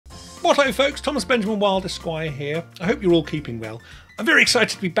What ho folks, Thomas Benjamin Wilde Esquire here. I hope you're all keeping well. I'm very excited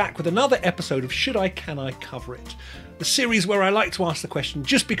to be back with another episode of Should I, Can I Cover It? The series where I like to ask the question,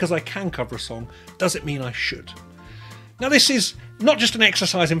 just because I can cover a song, does it mean I should? Now this is not just an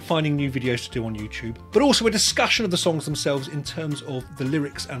exercise in finding new videos to do on YouTube, but also a discussion of the songs themselves in terms of the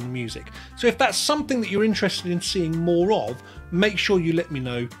lyrics and the music. So if that's something that you're interested in seeing more of, make sure you let me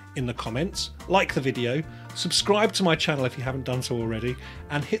know in the comments, like the video, subscribe to my channel if you haven't done so already,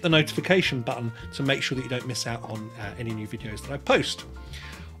 and hit the notification button to make sure that you don't miss out on any new videos that I post.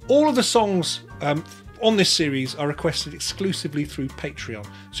 All of the songs on this series are requested exclusively through Patreon.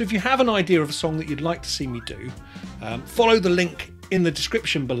 So if you have an idea of a song that you'd like to see me do, follow the link in the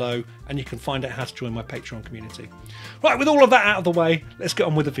description below and you can find out how to join my Patreon community. Right, with all of that out of the way, let's get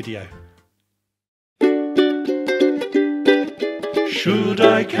on with the video. Should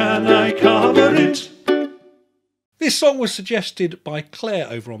I, can I cover it? This song was suggested by Claire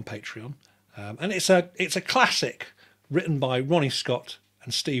over on Patreon, and it's a classic written by Ronnie Scott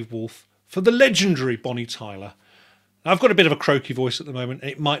and Steve Wolfe for the legendary Bonnie Tyler. Now, I've got a bit of a croaky voice at the moment,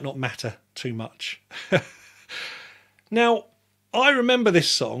 and it might not matter too much. Now, I remember this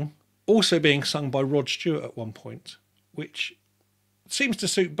song also being sung by Rod Stewart at one point, which seems to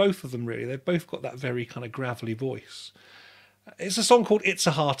suit both of them really. They've both got that very kind of gravelly voice. It's a song called It's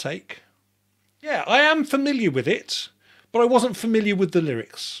a Heartache. Yeah, I am familiar with it, but I wasn't familiar with the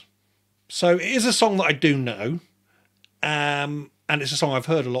lyrics. So it is a song that I do know, and it's a song I've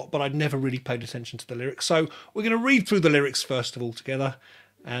heard a lot, but I'd never really paid attention to the lyrics. So we're going to read through the lyrics first of all together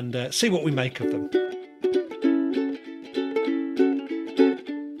and see what we make of them.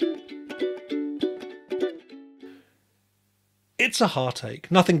 It's a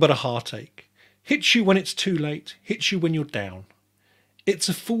heartache, nothing but a heartache. Hits you when it's too late, hits you when you're down. It's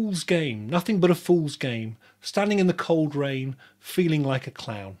a fool's game, nothing but a fool's game. Standing in the cold rain, feeling like a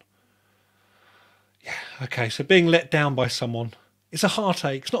clown. Yeah, okay, so being let down by someone. It's a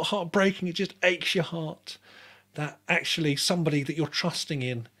heartache. It's not heartbreaking, it just aches your heart. That actually somebody that you're trusting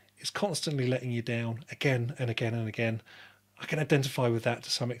in is constantly letting you down again and again and again. I can identify with that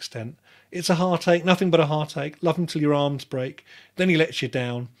to some extent. It's a heartache, nothing but a heartache. Love him till your arms break. Then he lets you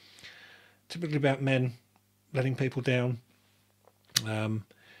down. Typically about men letting people down.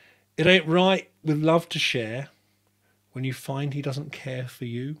 It ain't right with love to share when you find he doesn't care for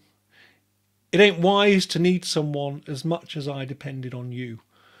you. It ain't wise to need someone as much as I depended on you.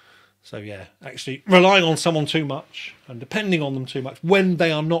 So yeah, actually relying on someone too much and depending on them too much when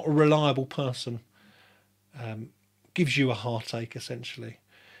they are not a reliable person gives you a heartache essentially.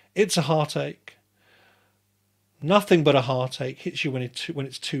 It's a heartache. Nothing but a heartache. Hits you when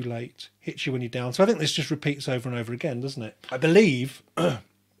it's too late. Hits you when you're down. So I think this just repeats over and over again, doesn't it? I believe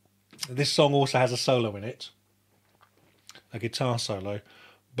this song also has a solo in it, a guitar solo,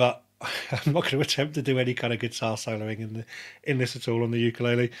 but I'm not going to attempt to do any kind of guitar soloing in this at all on the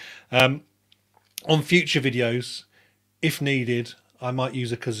ukulele. On future videos, if needed, I might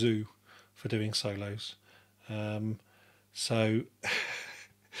use a kazoo for doing solos. So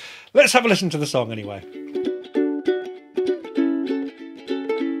let's have a listen to the song anyway.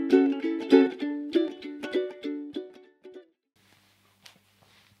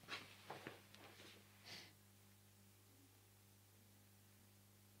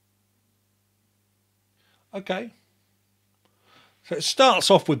 Okay, so it starts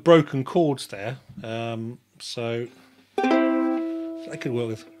off with broken chords there, so I could work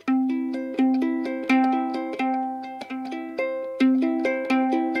with.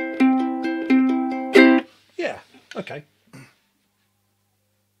 Yeah, okay.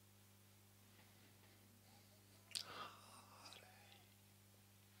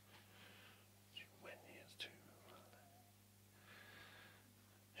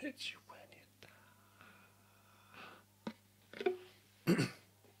 Hits you when you're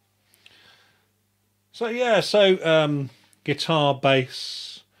So yeah, guitar,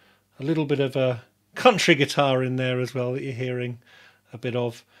 bass, a little bit of a country guitar in there as well that you're hearing a bit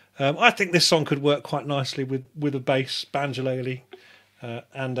of. I think this song could work quite nicely with a bass, banjolele,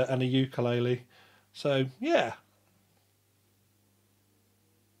 and a ukulele. So yeah.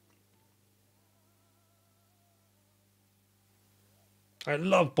 I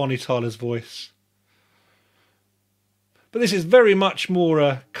love Bonnie Tyler's voice. But this is very much more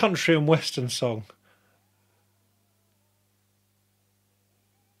a country and western song.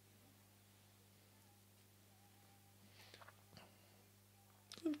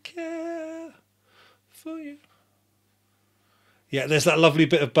 Don't care for you. Yeah, there's that lovely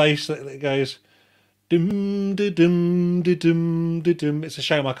bit of bass that goes dum da dum da dum da dum. It's a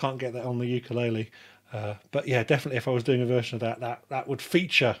shame I can't get that on the ukulele. But yeah, definitely if I was doing a version of that would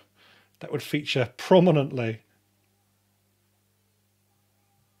feature that would feature prominently.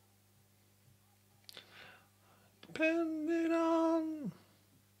 Depending on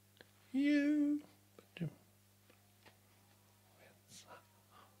you.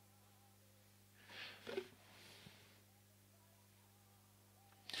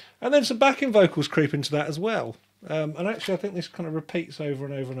 And then some backing vocals creep into that as well. And actually I think this kind of repeats over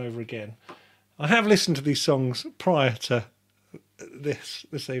and over and over again. I have listened to these songs prior to this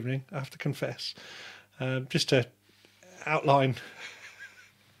evening, I have to confess, just to outline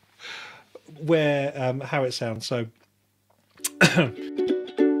where how it sounds. So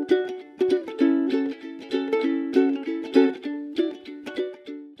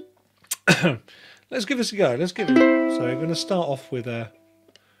let's give this a go. Let's give it. So we're going to start off with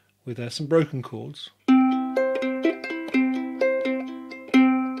some broken chords.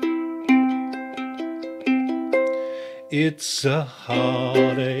 It's a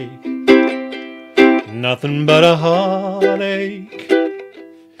heartache, nothing but a heartache.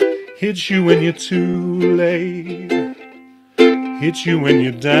 Hits you when you're too late, hits you when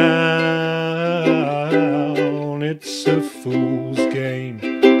you're down. It's a fool's game,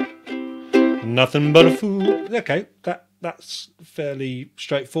 nothing but a fool. Okay, that's fairly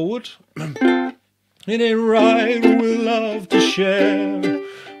straightforward. It ain't right with love to share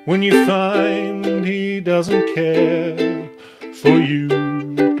when you find he doesn't care for you.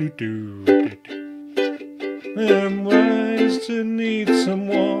 I'm wise to need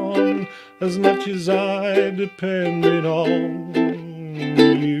someone as much as I depended on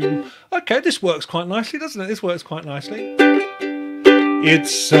you. Okay, this works quite nicely, doesn't it? This works quite nicely.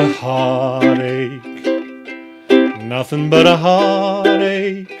 It's a heartache, nothing but a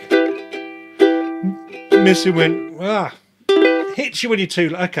heartache. Miss you when hits you when you're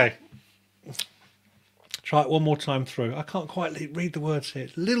too. Okay, try it one more time through. I can't quite read the words here.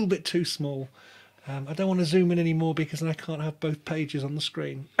 It's a little bit too small. I don't want to zoom in anymore because then I can't have both pages on the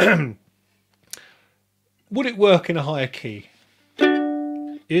screen. Would it work in a higher key?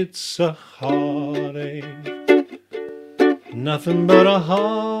 It's a heartache, nothing but a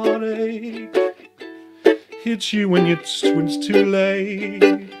heartache. Hits you when it's too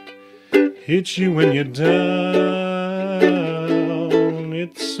late, hits you when you're down.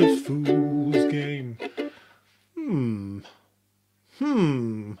 It's a fool's game.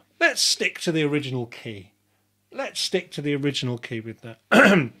 Let's stick to the original key. Let's stick to the original key with that.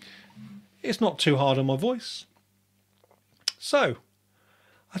 It's not too hard on my voice. So,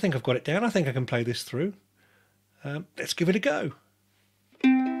 I think I've got it down. I think I can play this through. Let's give it a go.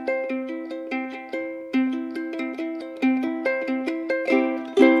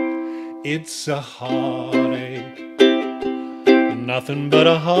 It's a heartache, nothing but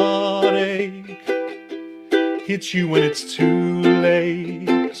a heartache. Hits you when it's too late,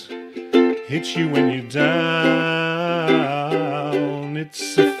 hits you when you're down.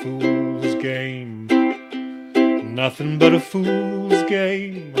 It's a fool's game, nothing but a fool's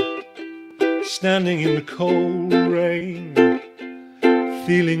game. Standing in the cold rain,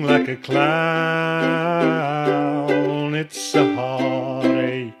 feeling like a clown. It's a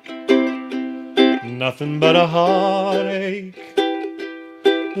heartache, nothing but a heartache.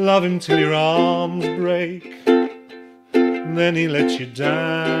 Love him till your arms break, then he lets you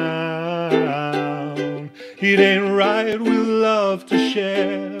down. It ain't right with love to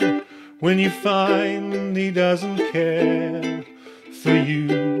share when you find he doesn't care for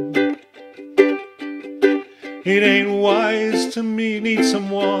you. It ain't wise to me need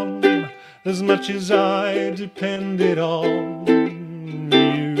someone as much as I depended on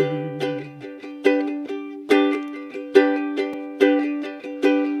you.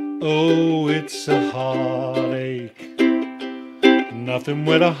 Oh, it's a heartache, nothing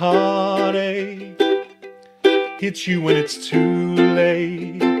but a heartache. Hits you when it's too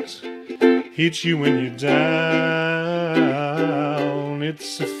late, hits you when you're down.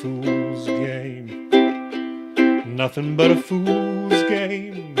 It's a fool's game, nothing but a fool's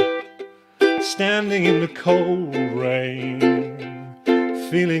game. Standing in the cold rain,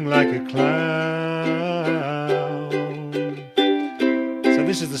 feeling like a clown. So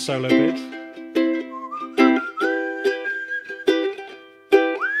this is the solo bit.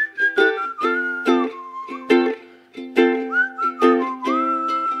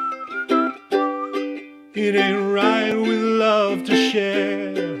 It ain't right with love to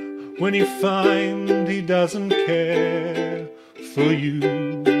share when you find he doesn't care for you.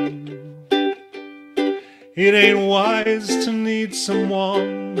 It ain't wise to need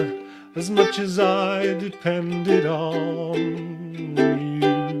someone as much as I depended on you.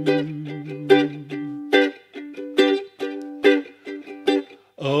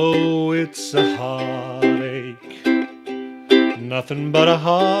 Oh, it's a heartache, nothing but a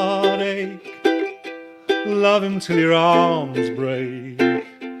heartache. Love him till your arms break,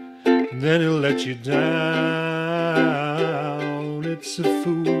 then he'll let you down. It's a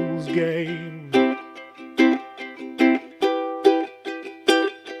fool's game.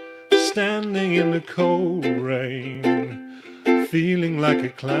 Standing in the cold rain, feeling like a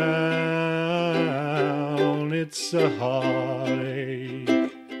clown. It's a heartache.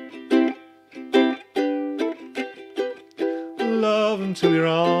 Love until your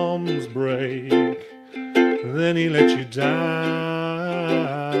arms break, then he let you down.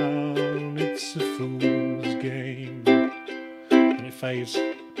 It's a fool's game. And it fades.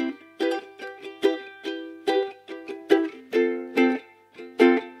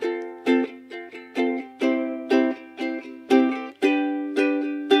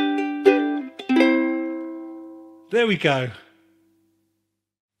 There we go.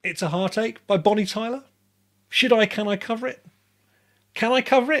 It's a Heartache by Bonnie Tyler. Should I, can I cover it? Can I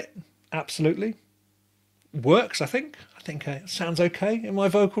cover it? Absolutely. Works, I think. I think it sounds okay in my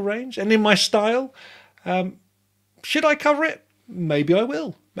vocal range and in my style. Should I cover it? Maybe I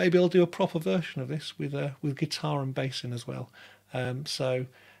will. Maybe I'll do a proper version of this with guitar and bass in as well. So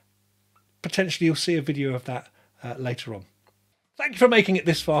potentially you'll see a video of that later on. Thank you for making it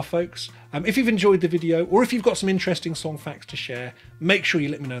this far, folks. If you've enjoyed the video, or if you've got some interesting song facts to share, make sure you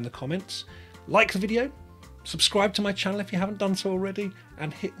let me know in the comments. Like the video, subscribe to my channel if you haven't done so already,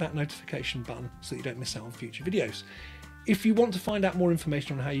 and hit that notification button so that you don't miss out on future videos. If you want to find out more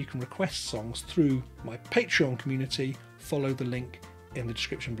information on how you can request songs through my Patreon community, follow the link in the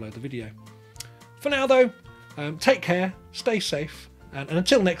description below the video. For now though, take care, stay safe, and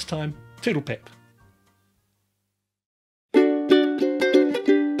until next time, toodle pip.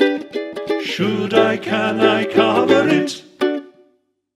 Should I, can I cover it?